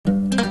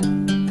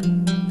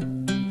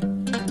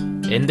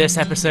In this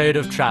episode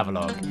of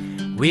Travelogue,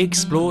 we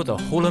explore the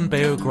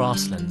Hulunbuir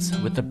grasslands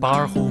with the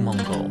Baerhu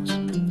Mongols.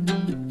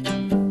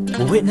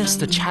 We'll witness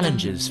the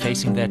challenges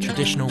facing their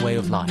traditional way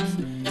of life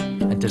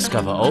and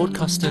discover old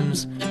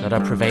customs that are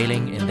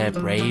prevailing in their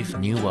brave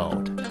new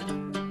world.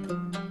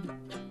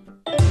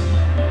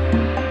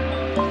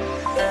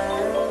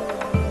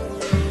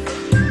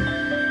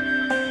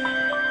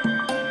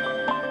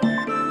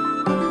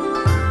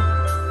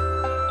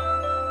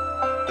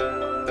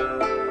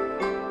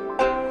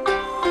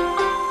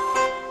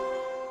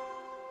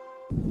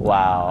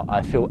 Wow,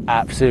 I feel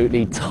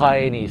absolutely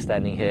tiny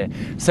standing here.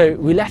 So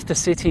we left the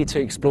city to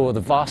explore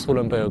the vast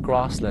Hulunbuir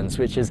grasslands,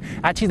 which is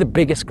actually the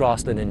biggest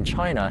grassland in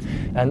China.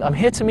 And I'm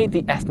here to meet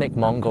the ethnic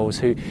Mongols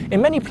who,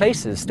 in many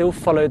places, still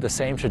follow the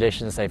same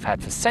traditions they've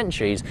had for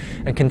centuries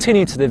and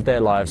continue to live their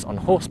lives on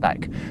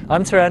horseback.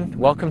 I'm Tianran,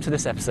 welcome to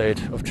this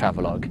episode of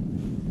Travelogue.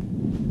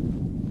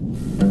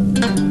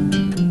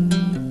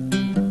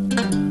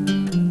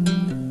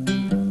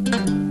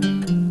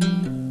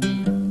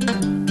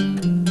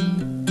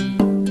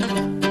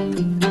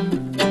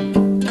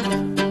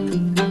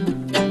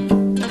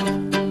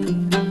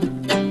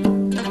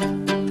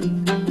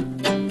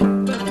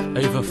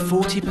 Over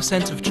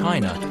 40% of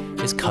China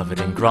is covered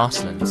in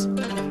grasslands.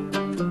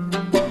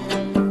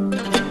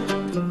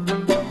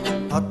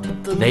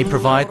 They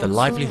provide the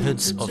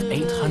livelihoods of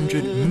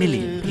 800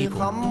 million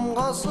people.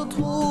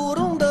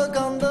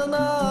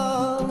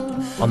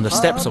 On the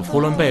steppes of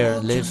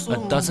Hulunbuir live a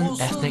dozen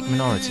ethnic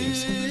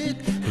minorities,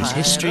 whose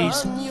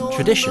histories,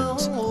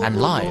 traditions and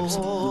lives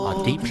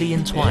are deeply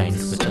entwined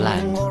with the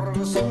land.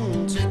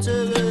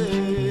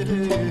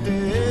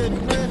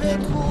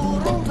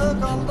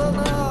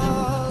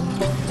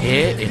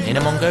 Here in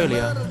Inner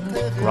Mongolia,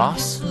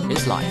 grass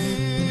is life.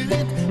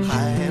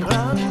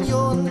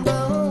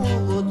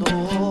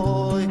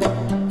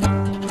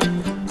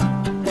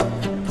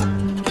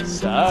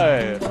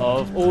 So,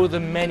 of all the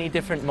many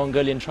different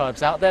Mongolian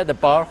tribes out there, the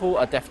Baerhu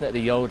are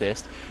definitely the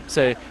oldest.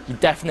 So you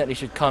definitely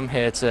should come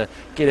here to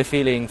get a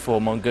feeling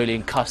for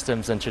Mongolian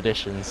customs and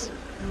traditions.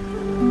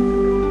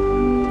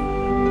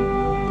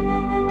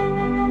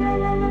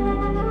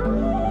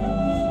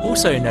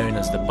 Also known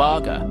as the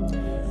Baga,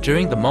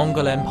 during the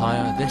Mongol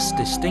Empire, this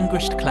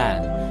distinguished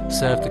clan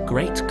served the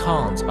Great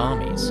Khan's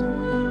armies.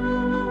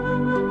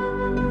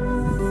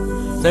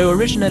 Though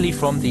originally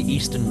from the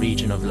eastern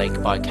region of Lake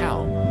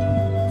Baikal,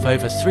 for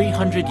over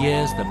 300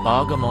 years the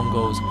Baga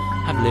Mongols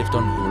have lived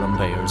on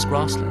Hulunbuir's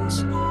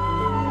grasslands.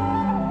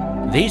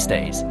 These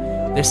days,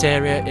 this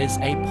area is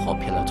a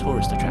popular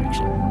tourist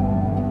attraction.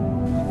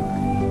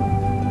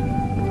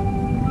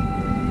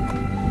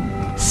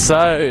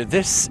 So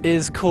this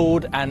is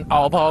called an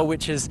alba,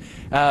 which is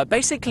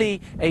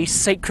basically a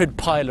sacred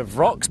pile of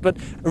rocks, but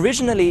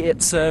originally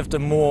it served a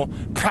more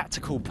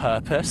practical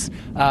purpose.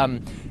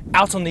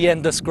 Out on the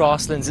endless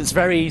grasslands, it's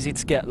very easy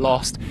to get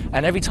lost,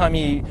 and every time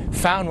you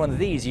found one of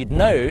these, you'd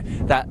know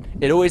that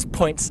it always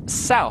points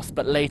south,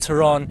 but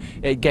later on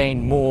it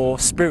gained more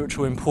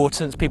spiritual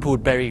importance. People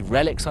would bury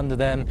relics under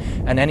them,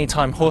 and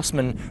anytime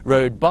horsemen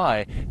rode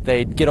by,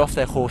 they'd get off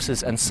their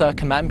horses and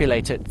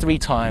circumambulate it 3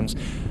 times,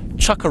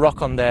 chuck a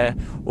rock on there,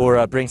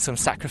 or bring some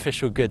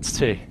sacrificial goods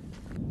too.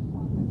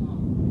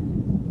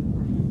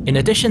 In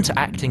addition to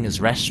acting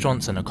as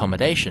restaurants and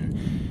accommodation,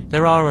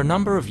 there are a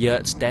number of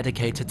yurts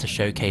dedicated to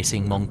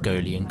showcasing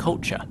Mongolian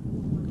culture.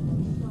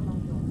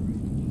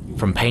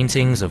 From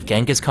paintings of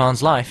Genghis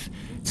Khan's life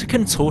to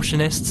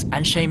contortionists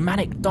and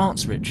shamanic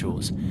dance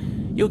rituals,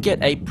 you'll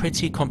get a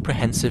pretty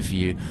comprehensive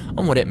view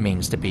on what it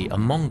means to be a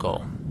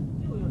Mongol.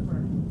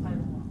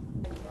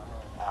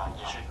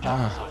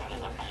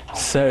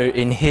 So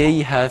in here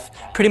you have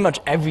pretty much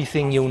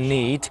everything you'll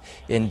need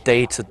in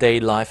day-to-day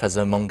life as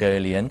a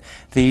Mongolian.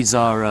 These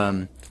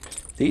are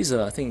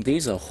I think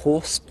these are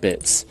horse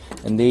bits,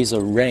 and these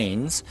are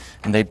reins,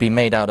 and they'd be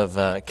made out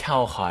of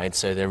cowhide,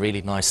 so they're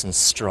really nice and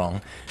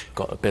strong.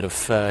 Got a bit of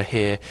fur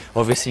here.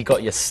 Obviously you've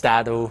got your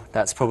saddle.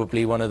 That's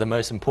probably one of the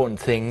most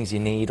important things you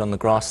need on the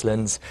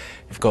grasslands.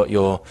 You've got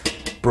your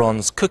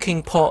bronze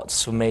cooking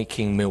pots for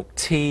making milk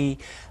tea.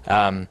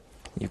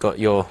 You've got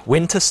your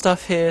winter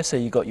stuff here, so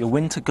you've got your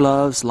winter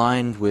gloves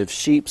lined with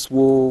sheep's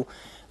wool.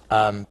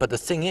 But the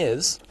thing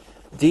is,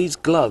 these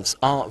gloves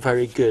aren't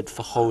very good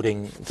for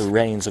holding the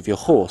reins of your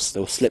horse.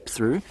 They'll slip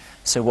through.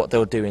 So what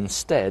they'll do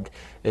instead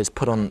is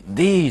put on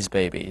these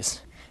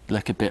babies.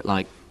 Look a bit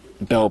like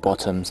bell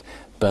bottoms,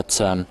 but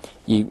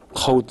you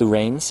hold the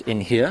reins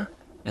in here,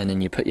 and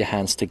then you put your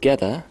hands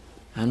together,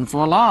 and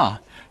voila!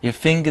 Your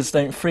fingers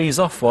don't freeze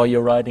off while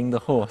you're riding the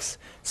horse.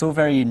 It's all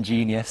very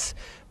ingenious,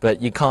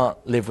 but you can't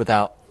live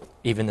without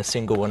even a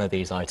single one of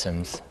these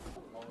items.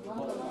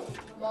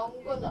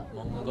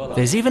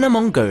 There's even a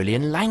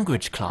Mongolian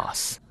language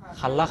class.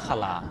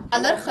 Halakhala.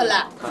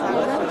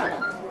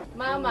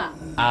 Mama.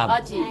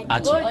 Aji.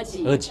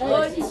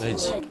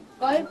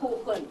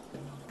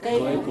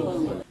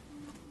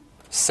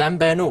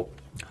 Sambenu.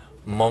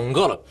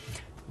 Mongol.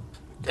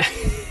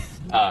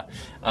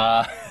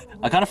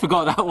 I kind of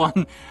forgot that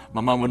one.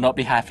 My mum would not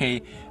be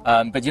happy.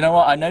 But you know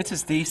what? I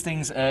noticed these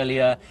things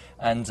earlier,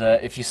 and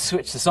if you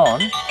switch this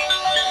on...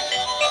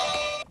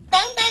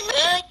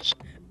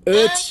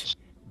 Urge.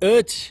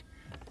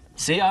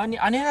 See, I knew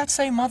that to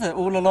say mother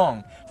all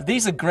along. So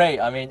these are great.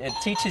 I mean, it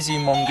teaches you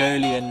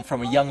Mongolian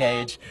from a young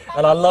age,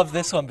 and I love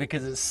this one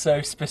because it's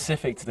so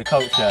specific to the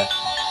culture.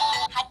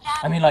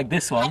 I mean, like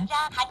this one,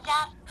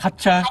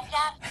 hacha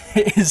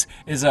is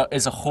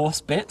a horse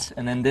bit,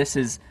 and then this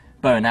is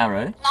bow and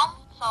arrow,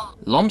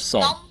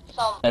 lomsom,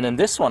 and then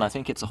this one I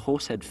think it's a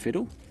horsehead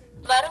fiddle.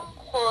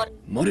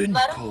 Modern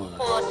chord.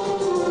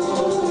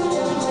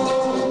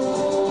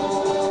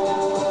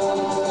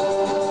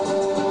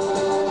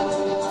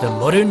 The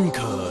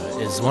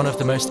Morunko is one of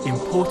the most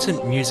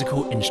important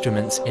musical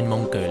instruments in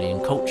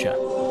Mongolian culture.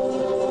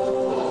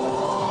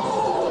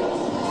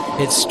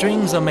 Its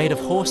strings are made of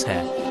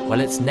horsehair, while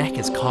its neck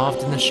is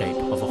carved in the shape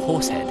of a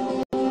horse head.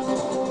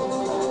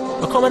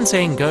 A common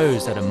saying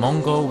goes that a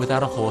Mongol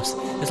without a horse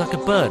is like a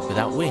bird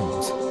without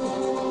wings.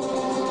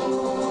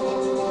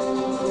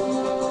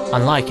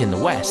 Unlike in the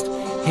West,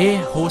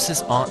 here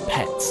horses aren't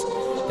pets.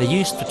 They're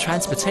used for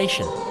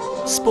transportation,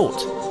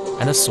 sport,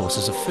 and as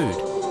sources of food.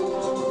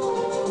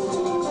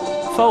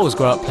 Foals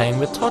grow up playing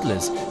with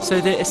toddlers,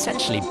 so they're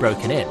essentially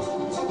broken in,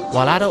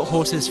 while adult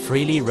horses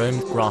freely roam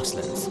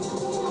grasslands.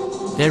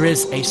 There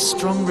is a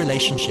strong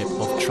relationship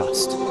of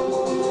trust.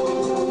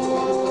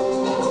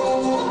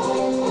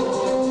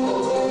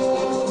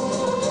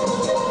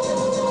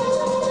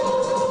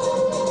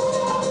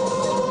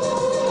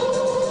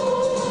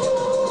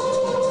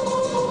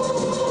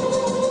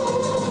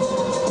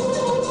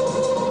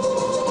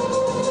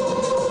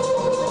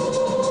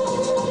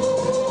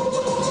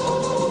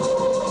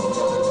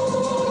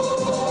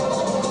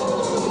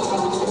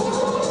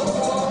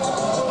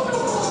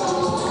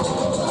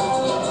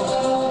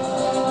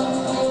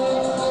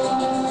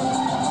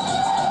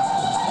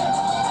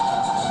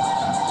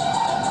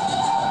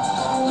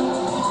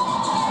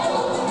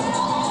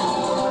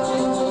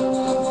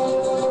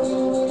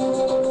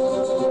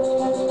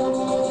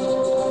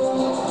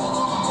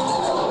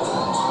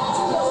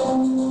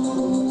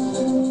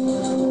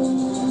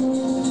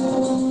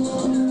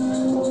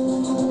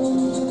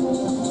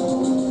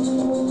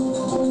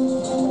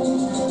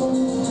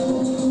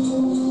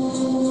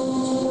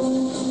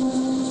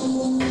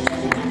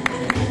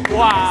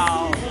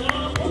 Wow!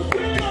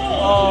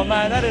 Oh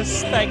man, that is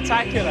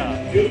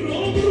spectacular.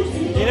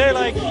 You know,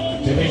 like,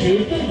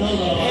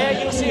 here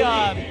you'll see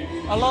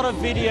a lot of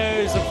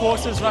videos of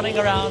horses running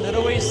around. It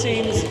always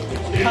seems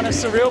kind of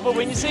surreal, but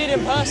when you see it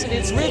in person,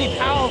 it's really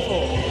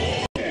powerful.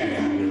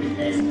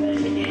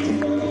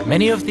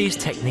 Many of these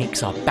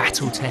techniques are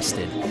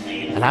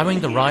battle-tested, allowing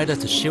the rider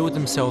to shield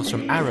themselves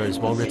from arrows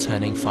while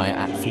returning fire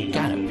at full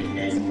gallop.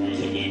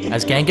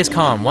 As Genghis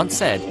Khan once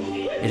said,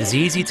 it is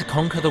easy to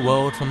conquer the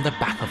world from the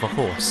back of a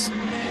horse.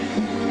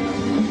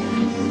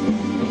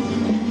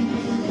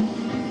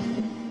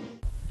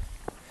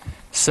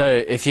 So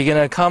if you're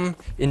going to come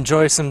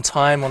enjoy some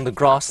time on the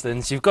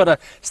grasslands, you've got to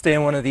stay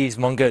in one of these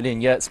Mongolian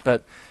yurts.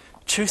 But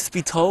truth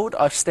be told,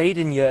 I've stayed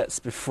in yurts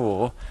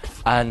before,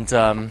 and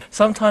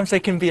sometimes they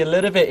can be a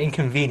little bit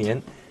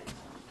inconvenient.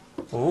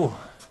 Ooh,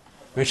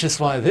 which is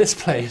why this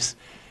place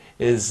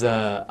is,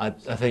 I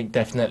think,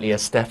 definitely a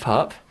step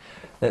up.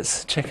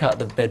 Let's check out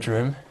the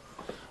bedroom.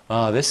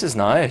 Oh, this is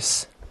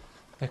nice.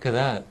 Look at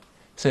that.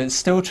 So it's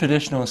still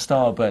traditional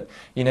style, but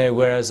you know,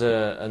 whereas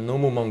a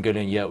normal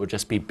Mongolian yurt would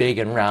just be big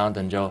and round,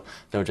 and there'll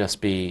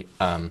just be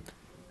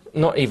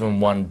not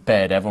even one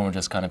bed. Everyone will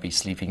just kind of be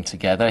sleeping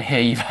together. Here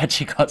you've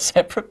actually got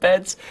separate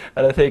beds,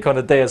 and I think on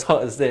a day as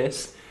hot as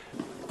this,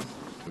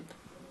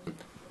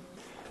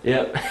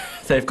 yep,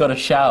 they've got a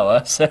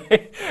shower. So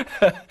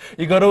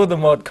you've got all the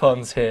mod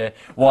cons here,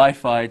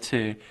 Wi-Fi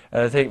too,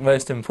 and I think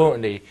most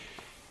importantly,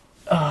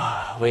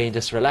 when you're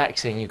just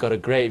relaxing, you've got a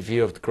great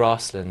view of the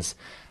grasslands,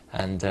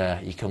 and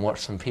you can watch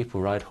some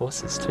people ride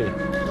horses too.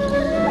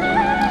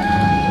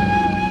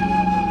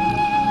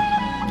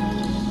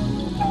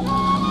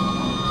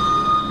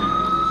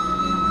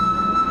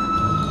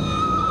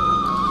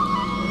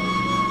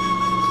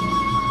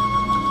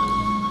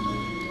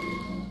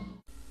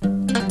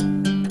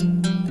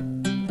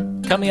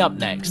 Coming up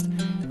next,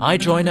 I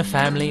join a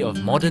family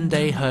of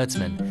modern-day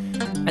herdsmen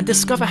and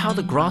discover how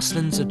the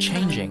grasslands are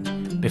changing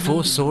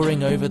before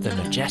soaring over the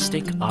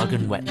majestic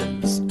Argon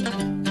wetlands.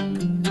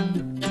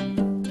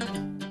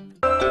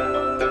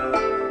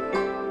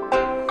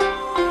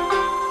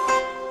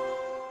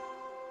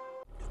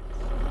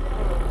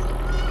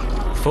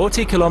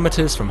 "40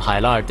 kilometers from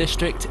Hailar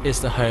district is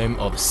the home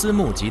of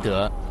Simu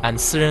Jide and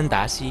Siren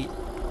Daxi."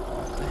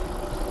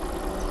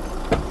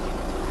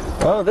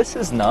 Oh, this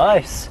is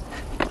nice.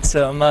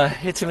 So I'm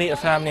here to meet a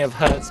family of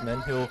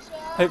herdsmen who will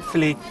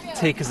hopefully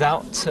take us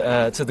out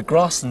to the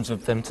grasslands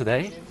with them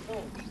today.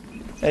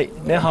 Hey,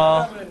 你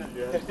好.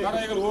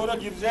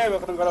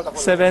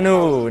塞贝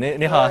努，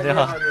你好，你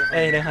好，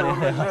哎，你好，你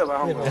好，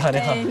你好，你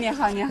好，你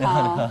好，你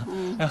好，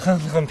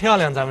很漂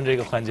亮，咱们这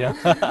个环境。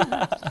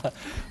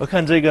我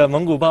看这个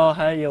蒙古包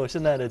还有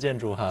现代的建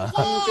筑哈。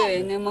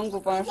对，那蒙古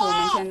包是我们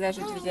现在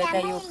是直接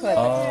带游客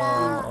的。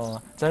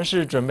哦，咱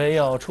是准备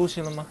要出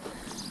去了吗？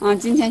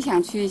今天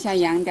想去一下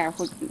洋点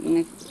或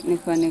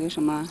那个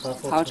什么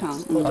草场，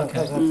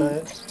看看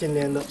咱今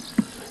年的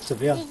怎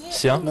么样？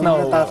行，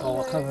那大草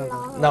我看看。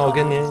那我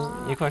跟您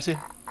一块儿去。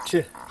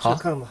去，好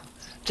看吧。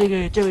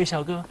这位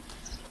小哥。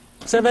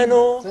塞贝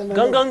努，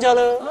刚刚加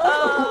了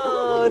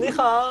啊！你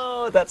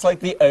好 ，That's like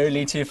the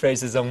early two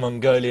phrases on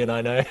Mongolian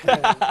I know.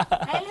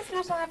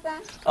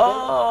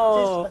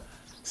 哦，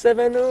塞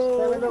贝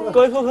努，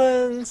贵妇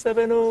很，塞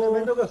贝努。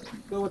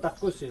给我打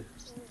过去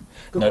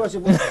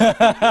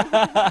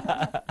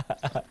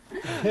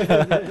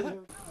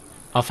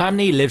，Our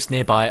family lives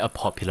nearby a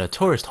popular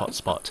tourist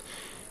hotspot,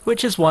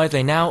 which is why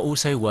they now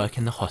also work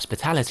in the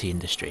hospitality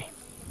industry.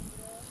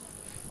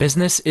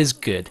 Business is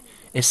good,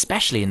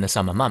 especially in the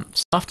summer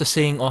months. After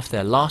seeing off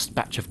their last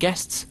batch of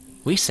guests,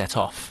 we set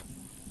off.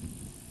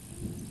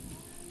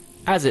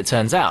 As it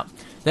turns out,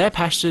 their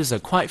pastures are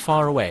quite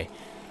far away,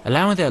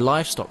 allowing their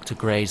livestock to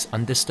graze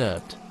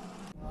undisturbed.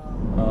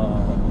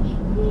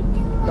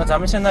 那咱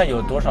们现在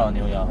有多少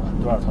牛羊？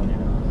多少头牛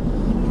羊？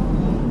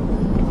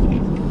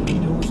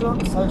牛是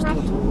30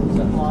多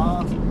头，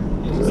马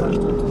也是30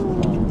多头。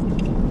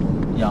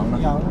羊呢？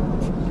羊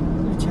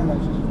1000来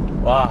只。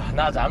哇，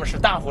那咱们是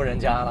大户人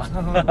家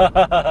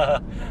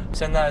了。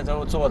现在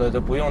都做的都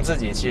不用自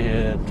己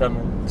去专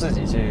门自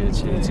己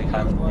去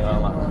看牛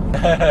羊马。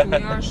主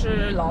要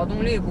是劳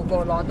动力不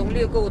够，劳动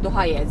力够的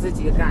话也自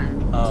己干。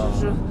就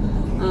是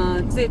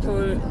这头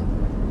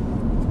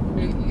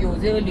有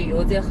这个旅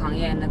游这行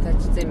业呢，它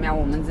这面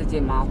我们自己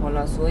忙活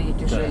了，所以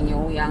就是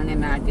牛羊那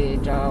面得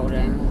找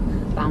人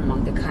帮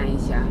忙得看一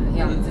下，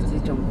要么自己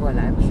整过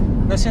来不是。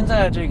那现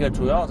在这个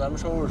主要咱们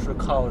收入是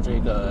靠这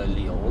个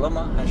旅游了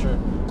吗？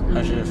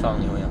还是放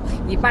牛羊？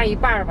一半一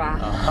半吧。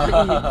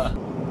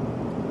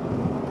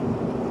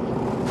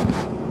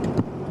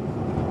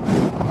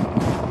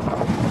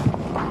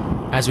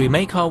As we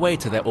make our way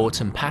to their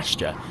autumn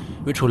pasture,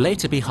 which will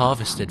later be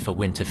harvested for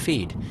winter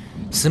feed,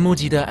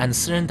 Simulgida and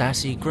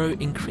Sirendasi grow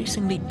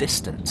increasingly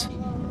distant.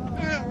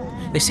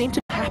 They seem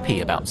to be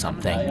happy about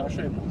something.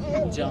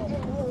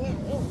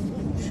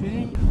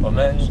 我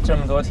们这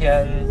么多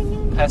天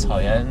开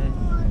草原，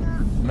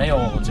没有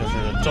就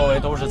是周围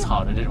都是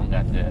草的这种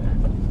感觉。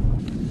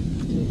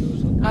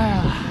哎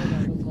呀，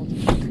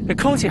这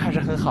空气还是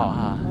很好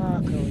哈。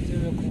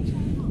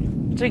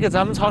这个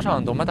咱们草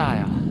场多么大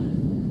呀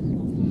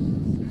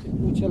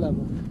？5000来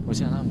亩。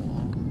5000来亩。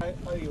还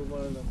有吗？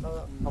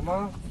好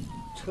吗？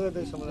车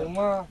的什么的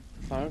吗？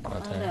反正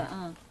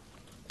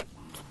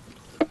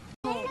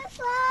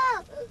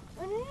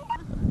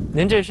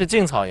您这是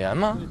进草原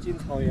吗？进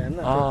草原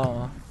了。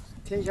哦。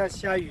天下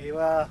下雨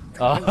吧。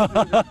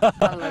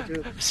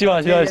希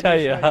望下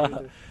雨啊。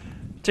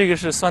这个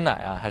是酸奶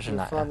啊，还是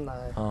奶？酸奶。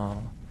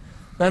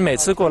那每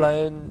次过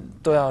来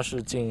都要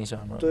是进一下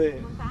吗？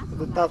对，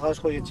大草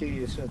场也进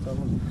一次，咱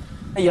们。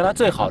原来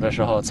最好的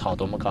时候草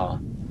多么高啊？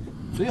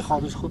最好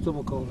的时候这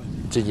么高了。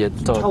这也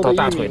到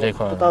大腿这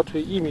块了。大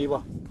腿1米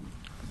吧。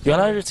原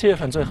来是7月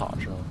份最好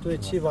的时候。对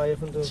，7、8月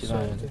份都是。7、8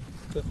月份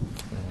最好。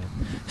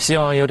希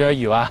望有点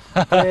雨啊。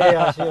对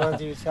呀，希望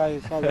就下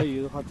点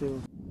雨的话就。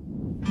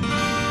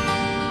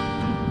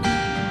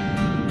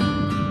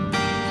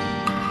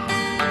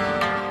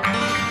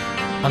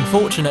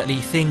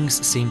Unfortunately, things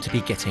seem to be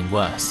getting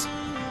worse.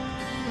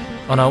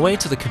 On our way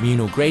to the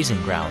communal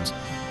grazing grounds,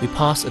 we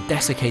pass a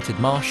desiccated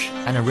marsh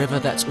and a river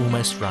that's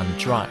almost run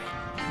dry.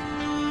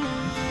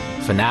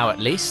 For now, at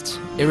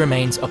least, it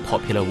remains a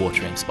popular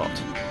watering spot.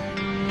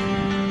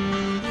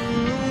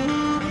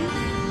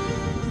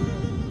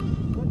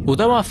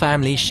 Although our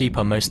family's sheep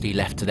are mostly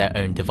left to their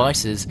own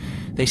devices,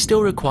 they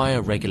still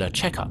require regular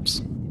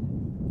checkups.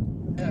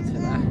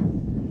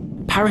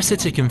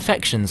 Parasitic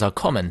infections are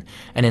common,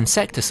 and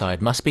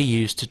insecticide must be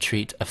used to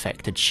treat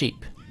affected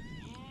sheep.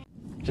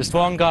 Just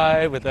one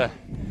guy with a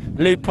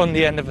loop on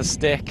the end of a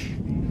stick,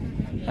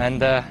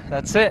 and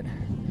that's it.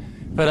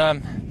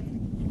 But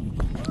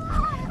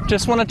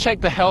just want to check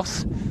the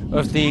health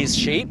of these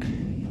sheep.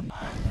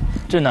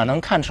 这哪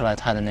能看出来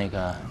它的那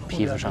个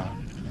皮肤上？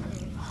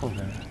后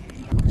边。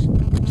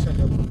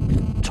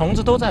虫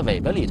子都在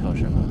尾巴里头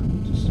是吗？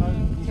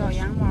绞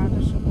羊毛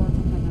的时候，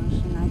它可能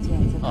是拿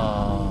剪子。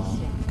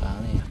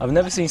I've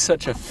never seen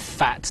such a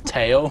fat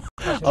tail.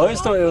 I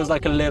always thought it was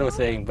like a little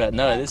thing, but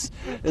no,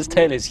 this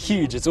tail is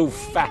huge. It's all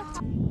fat.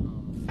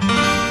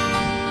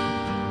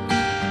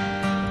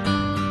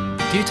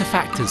 Due to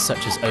factors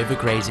such as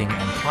overgrazing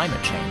and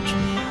climate change,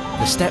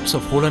 the steppes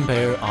of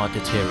Hulunbuir are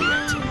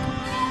deteriorating.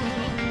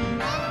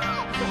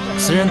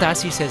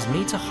 Sirendasi says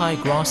meter-high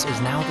grass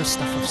is now the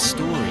stuff of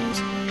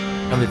stories,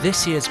 and with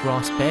this year's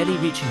grass barely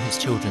reaching his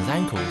children's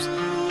ankles,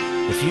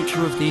 the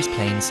future of these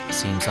plains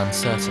seems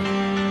uncertain.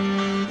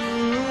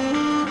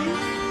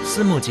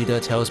 Simu Jide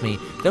tells me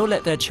they'll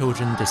let their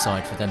children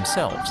decide for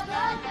themselves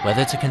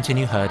whether to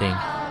continue herding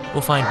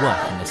or find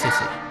work in the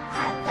city.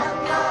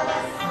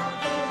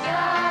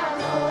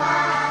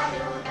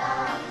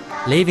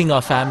 Leaving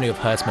our family of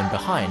herdsmen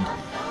behind,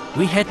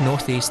 we head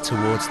northeast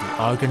towards the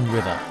Argun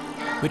River,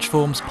 which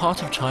forms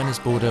part of China's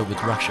border with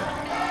Russia.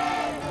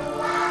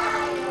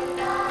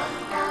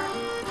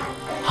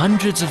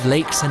 Hundreds of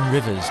lakes and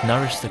rivers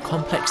nourish the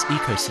complex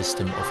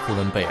ecosystem of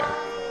Hulunbuir.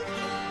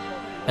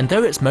 And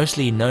though it's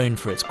mostly known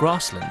for its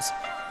grasslands,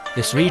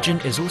 this region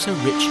is also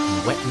rich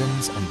in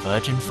wetlands and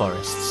virgin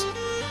forests.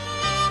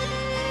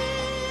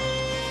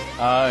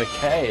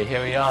 Okay,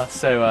 here we are.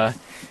 So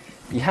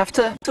you have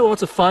to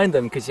find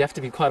them because you have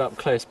to be quite up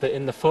close, but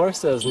in the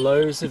forest there's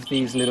loads of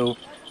these little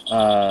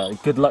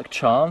good luck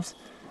charms,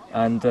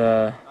 and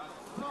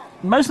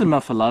most of them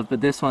are for love, but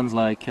this one's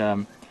like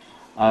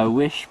I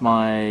wish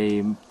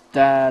my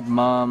dad,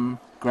 mum,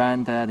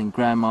 granddad and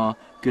grandma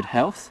good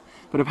health.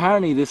 But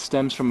apparently this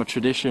stems from a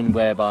tradition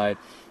whereby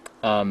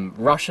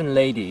Russian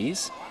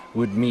ladies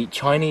would meet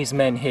Chinese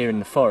men here in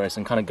the forest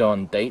and kind of go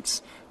on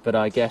dates, but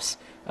I guess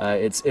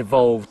it's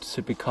evolved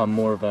to become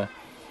more of a,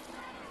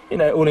 you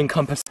know,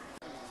 all-encompassing.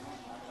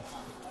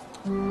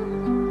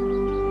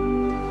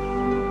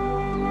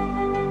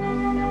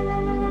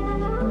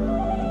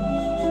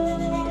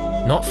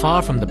 Not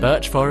far from the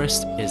birch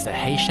forest is the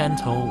He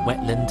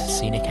wetland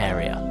scenic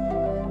area.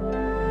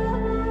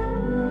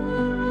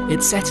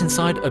 It's set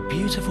inside a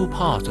beautiful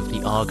part of the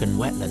Argun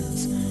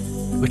wetlands,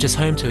 which is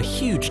home to a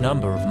huge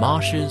number of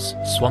marshes,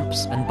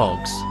 swamps and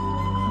bogs.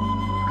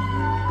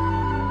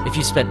 If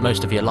you spent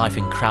most of your life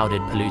in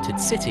crowded, polluted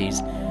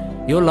cities,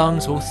 your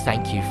lungs will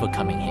thank you for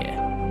coming here.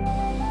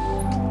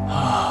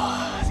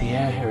 The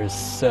air here is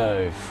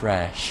so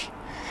fresh.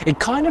 It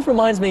kind of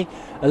reminds me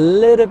a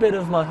little bit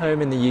of my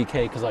home in the UK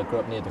because I grew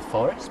up near the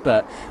forest,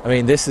 but I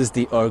mean this is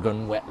the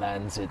Argun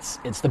wetlands.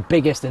 It's the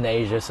biggest in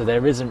Asia, so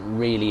there isn't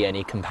really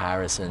any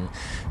comparison.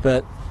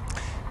 But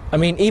I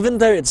mean, even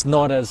though it's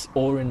not as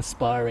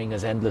awe-inspiring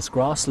as endless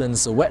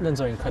grasslands, the wetlands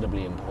are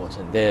incredibly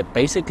important. They're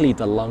basically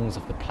the lungs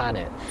of the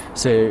planet,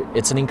 so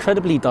it's an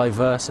incredibly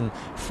diverse and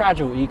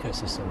fragile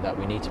ecosystem that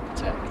we need to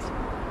protect.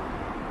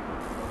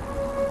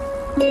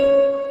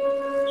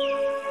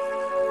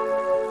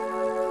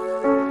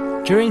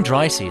 During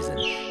dry season,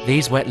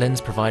 these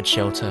wetlands provide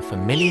shelter for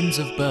millions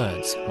of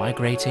birds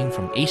migrating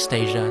from East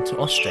Asia to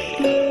Australia.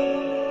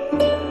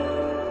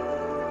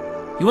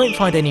 You won't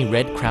find any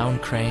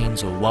red-crowned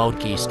cranes or wild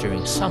geese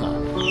during summer,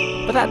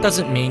 but that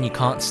doesn't mean you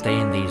can't stay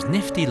in these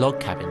nifty log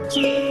cabins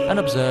and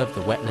observe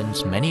the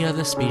wetlands' many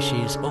other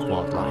species of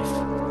wildlife.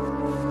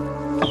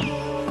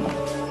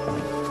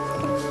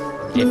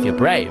 If you're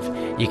brave,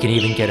 you can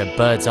even get a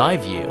bird's eye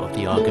view of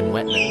the Argun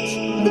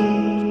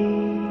wetlands.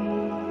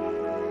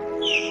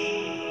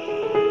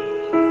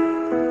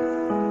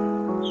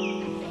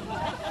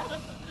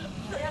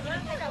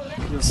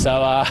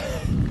 So,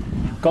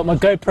 got my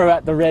GoPro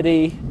at the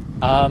ready.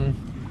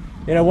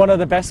 You know, one of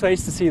the best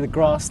ways to see the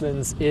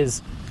grasslands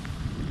is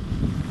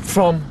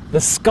from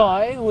the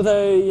sky,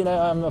 although, you know,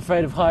 I'm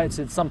afraid of heights.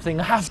 It's something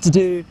I have to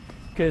do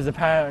because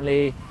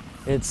apparently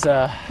it's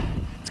going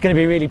to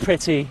be really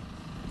pretty.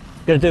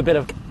 Going to do a bit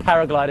of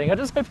paragliding. I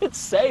just hope it's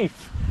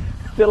safe.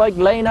 They're like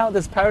laying out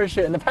this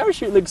parachute and the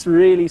parachute looks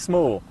really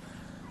small.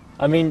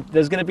 I mean,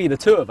 there's going to be the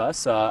two of us,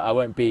 so I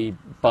won't be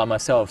by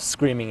myself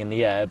screaming in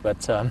the air,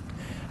 but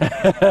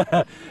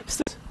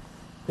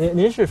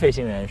您是飞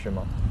行员是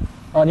吗？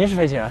哦，您是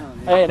飞行员。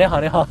哎，你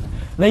好，你好。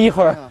那一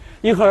会儿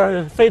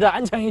飞得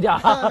安全一点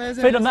哈，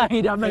飞得慢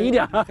一点，稳一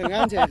点。很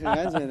安全，很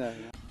安全的。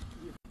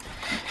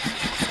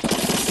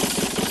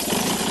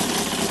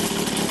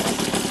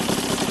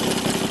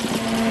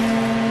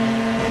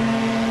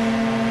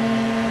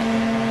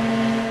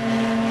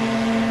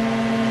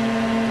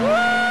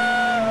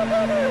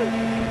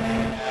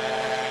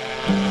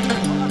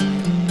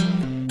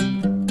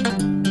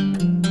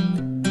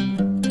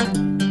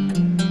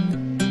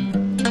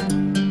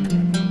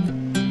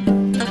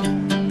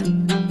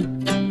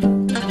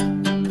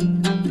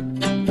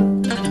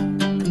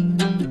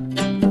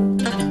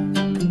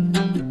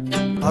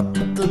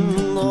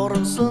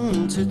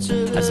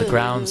As the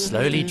ground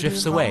slowly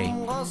drifts away,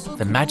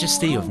 the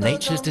majesty of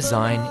nature's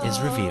design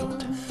is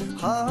revealed.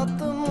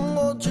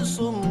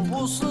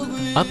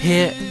 Up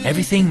here,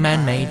 everything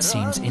man-made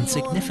seems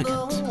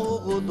insignificant.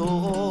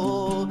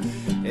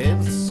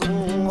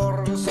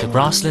 The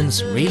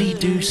grasslands really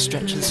do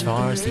stretch as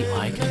far as the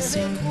eye can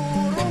see.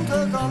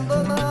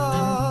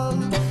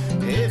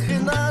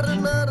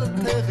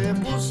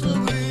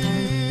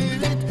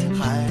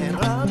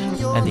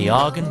 And the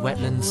Argun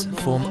wetlands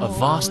form a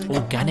vast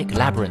organic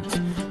labyrinth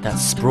that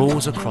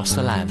sprawls across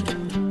the land.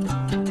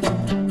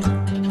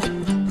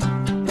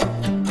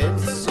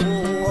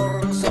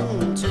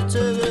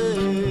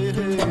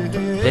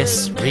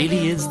 This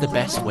really is the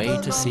best way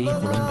to see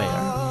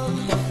Hulunbuir.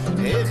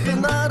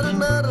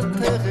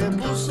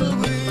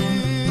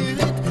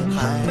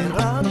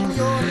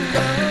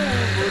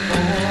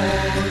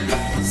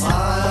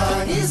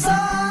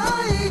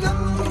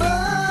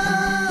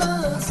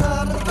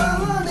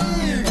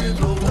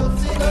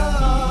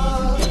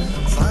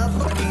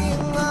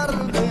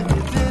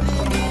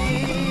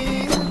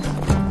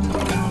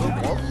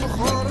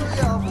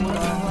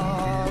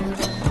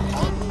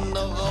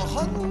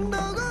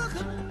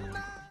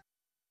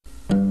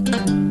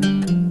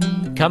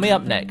 Coming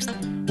up next,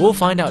 we'll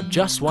find out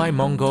just why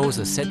Mongols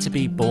are said to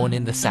be born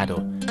in the saddle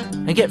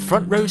and get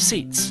front row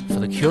seats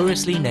for the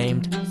curiously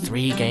named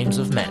 3 Games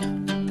of Men.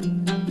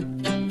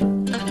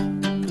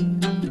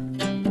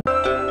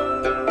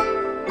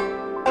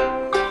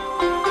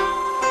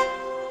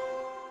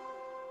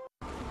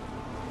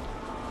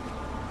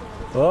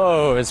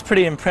 Whoa, it's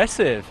pretty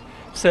impressive.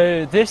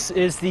 So this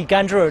is the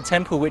Gandro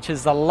Temple, which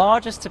is the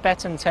largest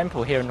Tibetan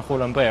temple here in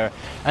Hulunbuir.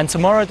 And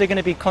tomorrow they're going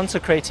to be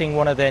consecrating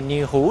one of their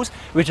new halls,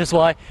 which is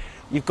why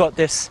you've got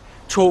this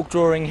chalk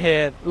drawing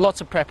here, lots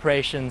of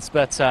preparations,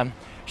 but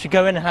should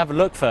go in and have a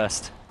look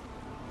first.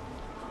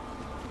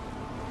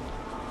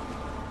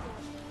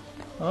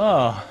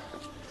 Oh,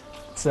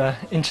 it's an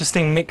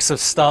interesting mix of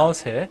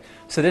styles here.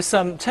 So this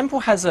temple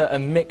has a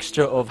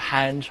mixture of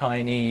Han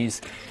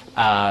Chinese,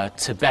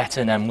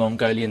 Tibetan and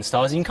Mongolian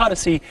styles. You can kind of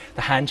see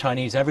the Han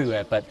Chinese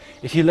everywhere, but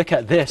if you look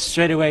at this,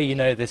 straight away you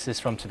know this is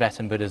from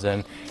Tibetan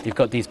Buddhism. You've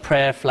got these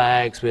prayer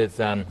flags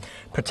with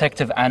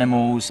protective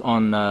animals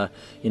on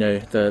you know,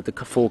 the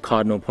 4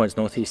 cardinal points,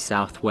 northeast,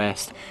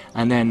 southwest.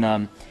 And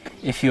then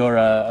if you're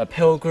a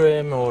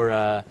pilgrim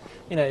or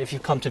you know, if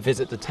you've come to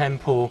visit the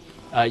temple,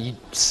 you'd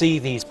see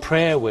these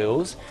prayer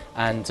wheels,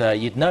 and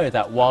you'd know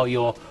that while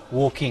you're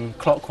walking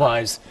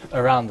clockwise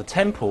around the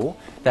temple,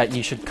 that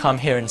you should come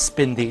here and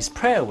spin these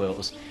prayer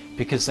wheels,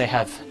 because they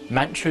have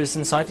mantras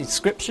inside these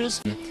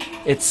scriptures.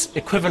 It's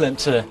equivalent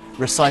to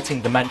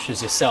reciting the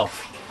mantras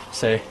yourself,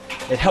 so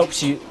it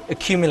helps you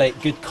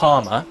accumulate good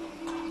karma.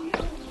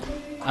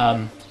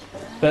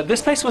 But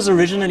this place was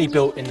originally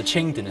built in the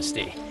Qing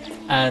dynasty,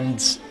 and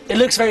it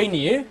looks very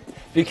new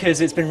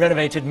because it's been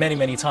renovated many,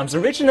 many times.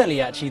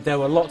 Originally, actually, there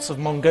were lots of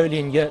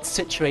Mongolian yurts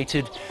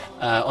situated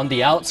on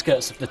the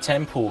outskirts of the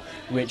temple,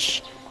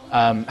 which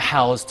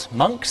housed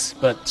monks,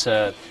 but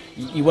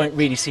you won't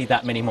really see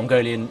that many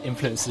Mongolian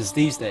influences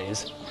these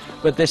days.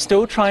 But they're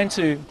still trying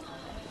to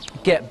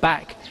get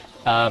back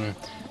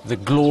the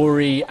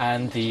glory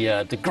and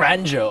the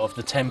grandeur of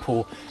the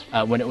temple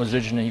when it was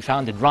originally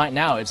founded. Right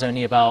now, it's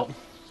only about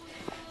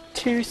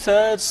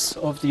 2/3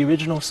 of the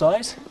original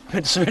size.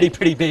 It's really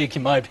pretty big,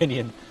 in my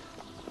opinion.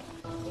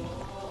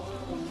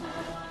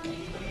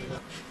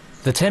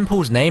 The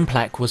temple's name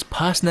plaque was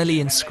personally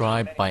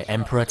inscribed by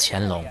Emperor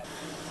Tianran,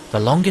 the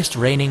longest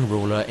reigning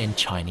ruler in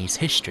Chinese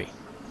history.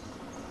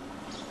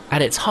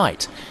 At its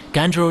height,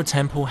 Gandro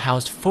Temple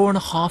housed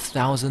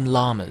 4,500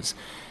 lamas,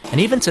 and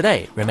even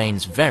today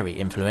remains very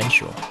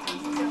influential.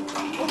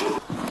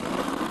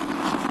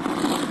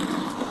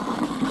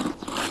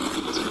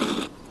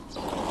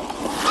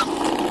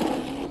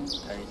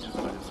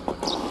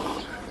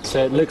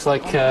 So it looks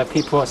like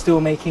people are still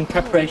making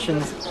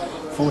preparations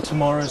for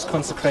tomorrow's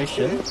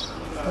consecration.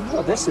 I wonder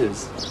what this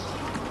is.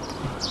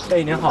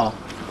 Hey, 您好。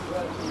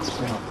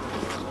你好。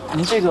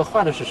您这个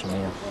画的是什么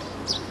呀？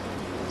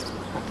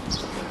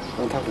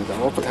太复杂，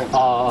我不太。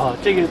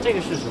这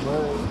个是什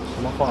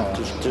么画呀？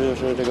这就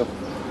是这个，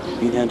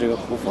明天这个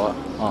护佛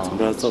从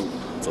这儿走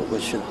过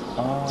去的。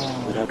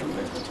为啥准备？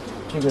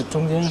这个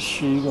中间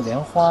是一个莲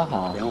花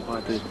哈。莲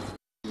花对。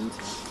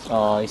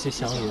一些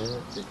祥云。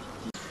对。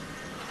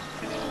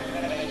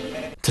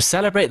To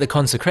celebrate the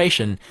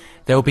consecration,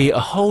 there will be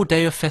a whole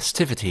day of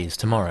festivities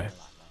tomorrow.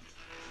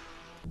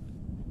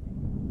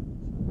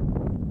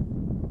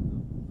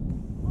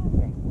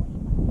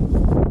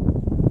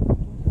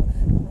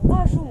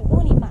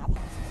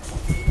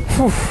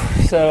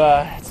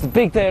 So it's the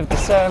big day of the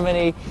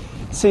ceremony.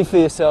 See for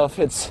yourself,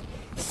 it's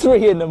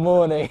 3 in the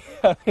morning.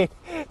 I mean,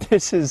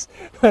 this is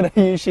when I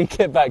usually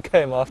get back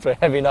home after a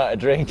heavy night of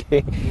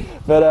drinking.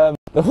 But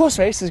the horse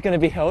race is going to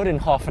be held in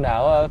half an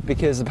hour,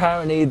 because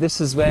apparently this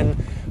is when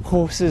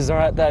horses are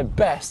at their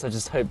best. I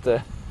just hope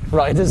the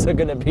riders are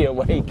going to be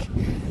awake.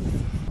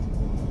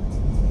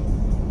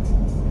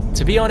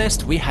 To be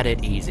honest, we had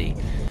it easy.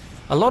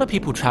 A lot of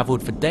people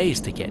travelled for days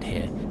to get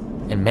here,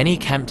 and many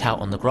camped out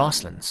on the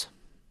grasslands.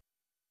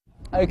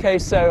 Okay,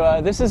 so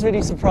this is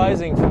really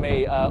surprising for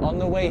me. On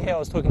the way here I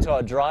was talking to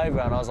our driver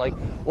and I was like,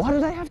 why do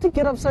they have to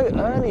get up so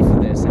early for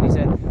this? And he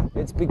said,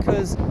 it's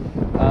because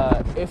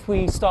if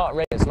we start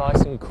racing, it's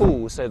nice and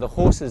cool, so the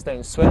horses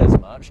don't sweat as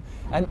much.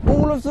 And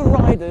all of the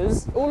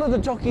riders, all of the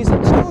jockeys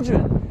are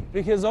children,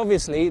 because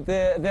obviously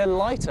they're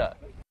lighter.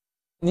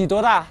 你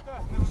多大？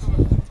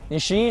你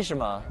11是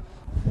吗？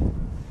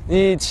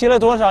你骑了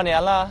多少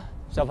年了，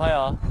小朋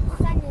友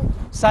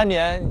？3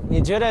年。你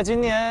觉得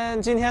今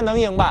天能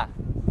赢吧？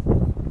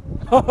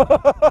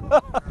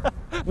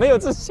没有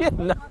自信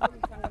呢。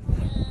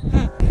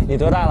你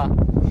多大了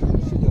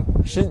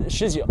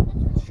？19。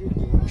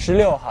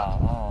16哈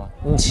哦。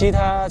你骑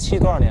它骑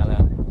多少年了呀？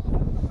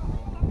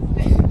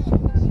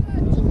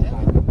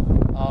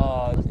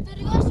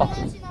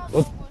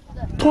我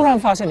突然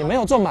发现你没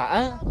有做马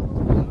鞍，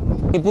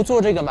你不做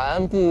这个马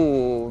鞍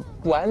不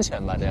安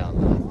全吧？这样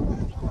的。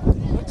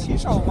我骑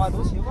少嘛，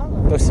都习惯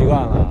了。都习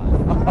惯了。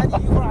那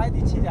你一会儿还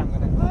得骑2个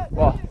呢。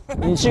哇，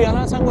你是原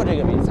来参加过这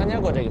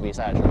个比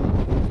赛是吗？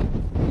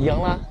赢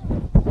了？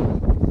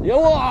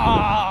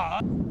哇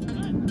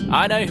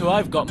 ！I know who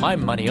I've got my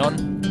money on.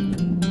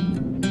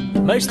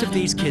 Most of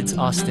these kids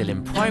are still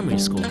in primary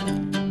school,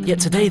 yet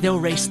today they'll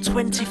race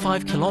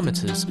 25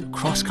 kilometers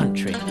cross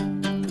country.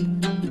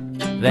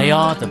 They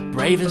are the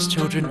bravest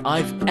children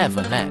I've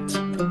ever met.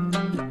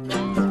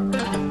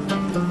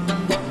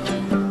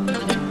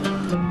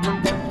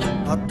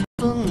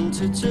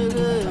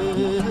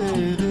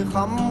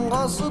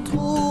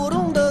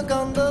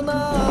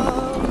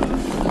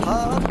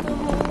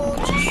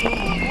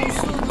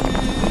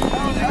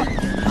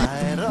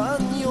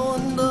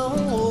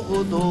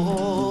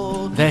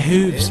 Their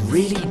hooves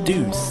really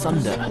do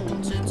thunder.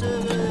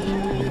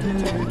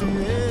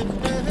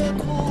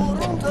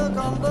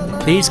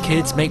 These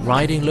kids make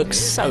riding look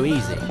so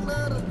easy,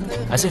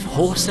 as if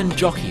horse and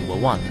jockey were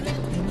one.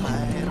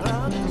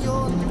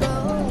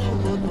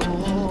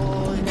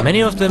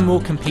 Many of them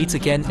will compete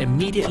again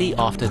immediately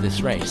after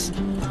this race,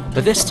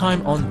 but this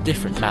time on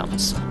different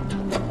mounts.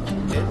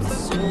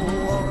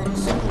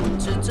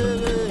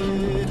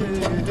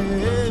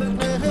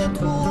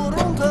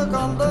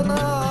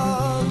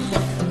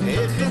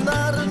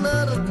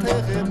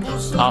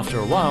 After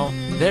a while,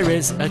 there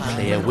is a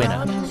clear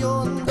winner.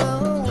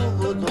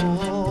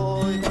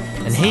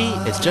 And he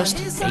is just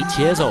 8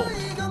 years old.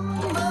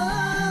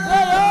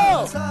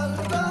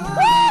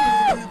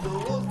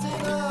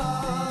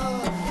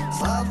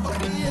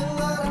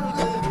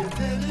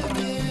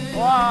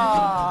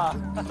 Wow!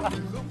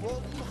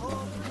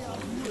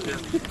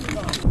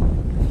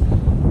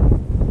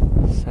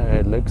 So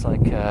it looks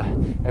like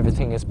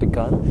everything has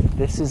begun.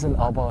 This is an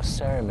Abba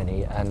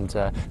ceremony, and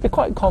they're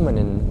quite common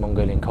in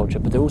Mongolian culture,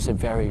 but they're also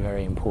very,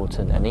 very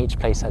important, and each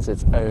place has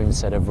its own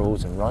set of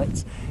rules and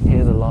rites.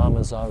 Here the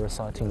lamas are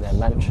reciting their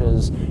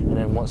mantras, and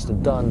then once they're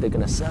done, they're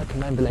going to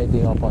circumambulate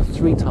the Abba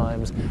 3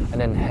 times and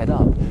then head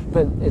up.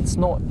 But it's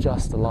not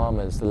just the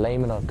lamas, the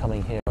laymen are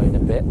coming here in a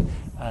bit,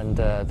 and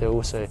they're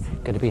also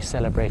going to be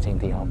celebrating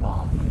the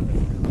Abba.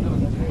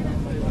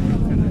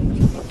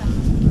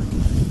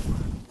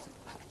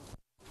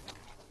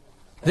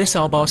 This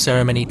Abba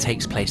ceremony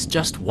takes place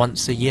just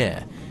once a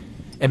year,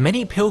 and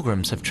many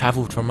pilgrims have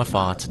travelled from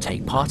afar to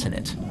take part in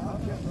it.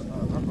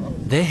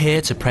 They're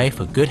here to pray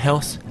for good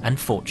health and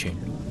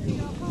fortune.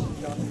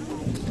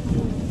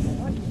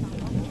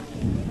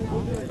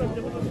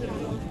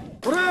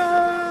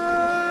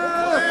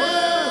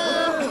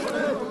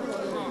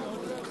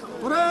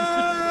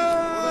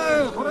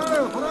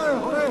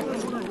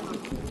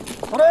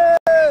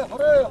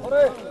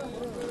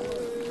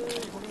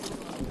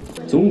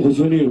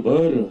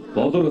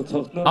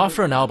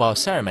 After an Abba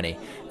ceremony,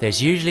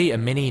 there's usually a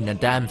mini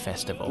Nadam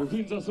festival.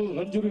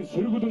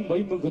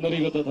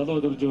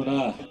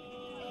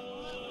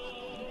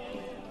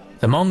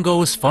 The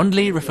Mongols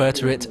fondly refer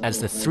to it as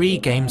the 3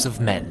 games of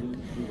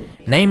men,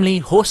 namely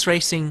horse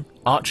racing,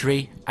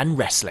 archery, and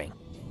wrestling.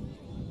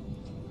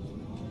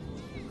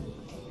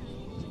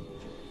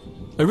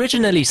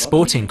 Originally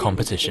sporting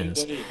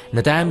competitions,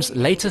 Nadam's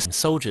latest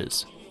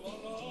soldiers.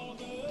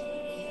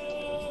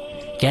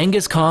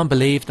 Genghis Khan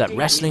believed that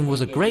wrestling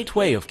was a great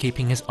way of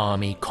keeping his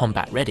army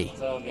combat ready.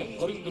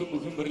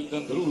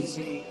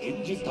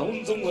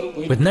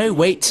 With no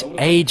weight,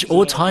 age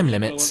or time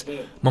limits,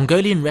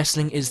 Mongolian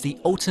wrestling is the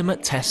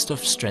ultimate test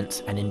of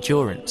strength and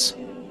endurance.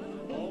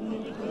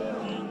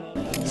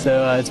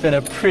 So it's been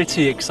a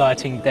pretty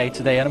exciting day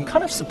today, and I'm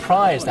kind of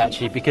surprised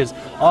actually, because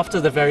after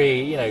the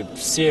very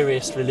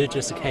serious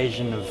religious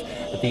occasion of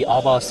the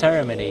Abba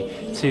ceremony,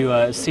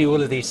 to see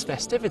all of these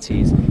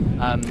festivities.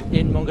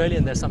 In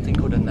Mongolian there's something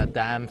called a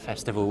Nadam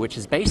festival, which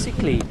is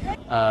basically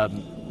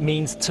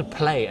means to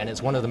play, and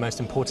it's one of the most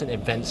important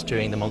events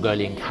during the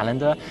Mongolian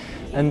calendar.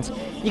 And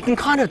you can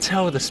kind of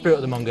tell the spirit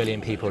of the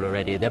Mongolian people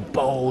already. They're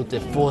bold, they're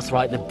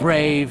forthright, they're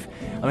brave.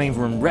 I mean,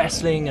 from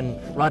wrestling and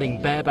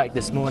riding bareback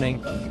this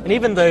morning. And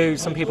even though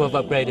some people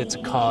have upgraded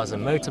to cars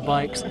and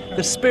motorbikes,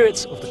 the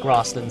spirit of the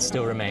grasslands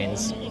still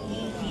remains.